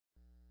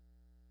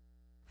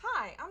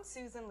I'm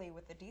Susan Lee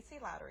with the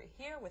DC Lottery,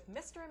 here with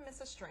Mr. and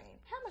Mrs. Strain.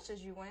 How much did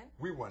you win?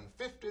 We won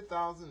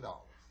 $50,000.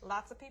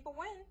 Lots of people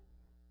win.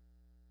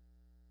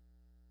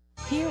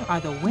 Here are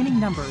the winning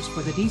numbers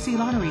for the DC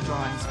Lottery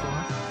drawings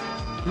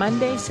for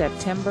Monday,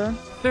 September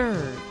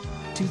 3rd,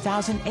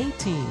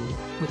 2018,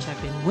 which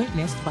have been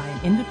witnessed by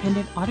an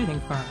independent auditing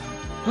firm.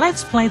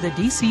 Let's play the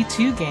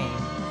DC2 game.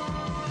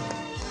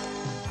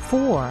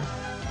 4,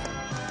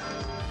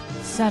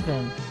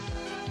 7.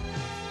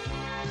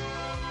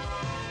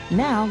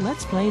 Now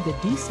let's play the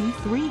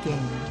DC3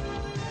 game.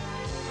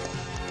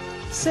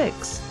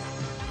 6,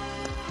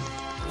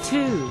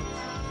 2,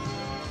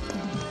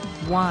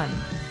 1.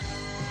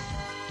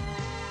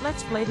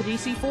 Let's play the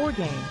DC4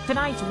 game.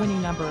 Tonight's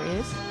winning number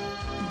is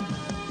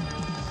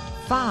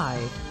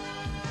 5,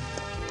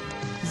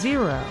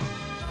 0,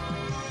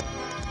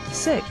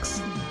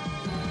 6,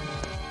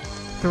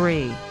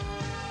 3.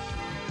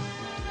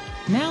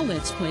 Now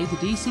let's play the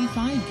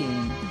DC5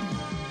 game.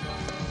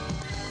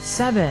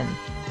 7,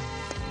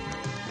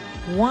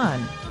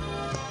 1,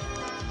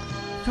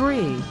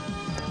 3,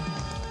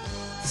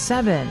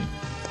 7,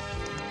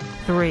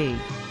 3.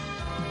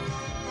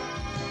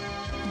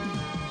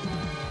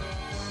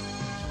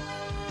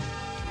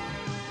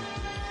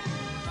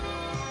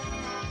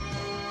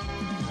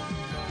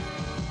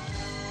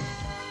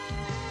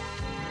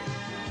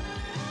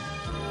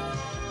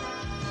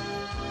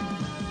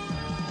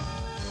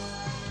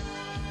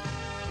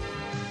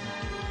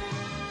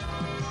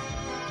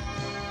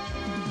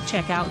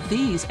 Check out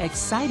these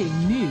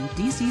exciting new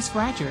DC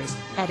Scratchers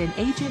at an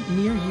agent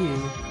near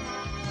you.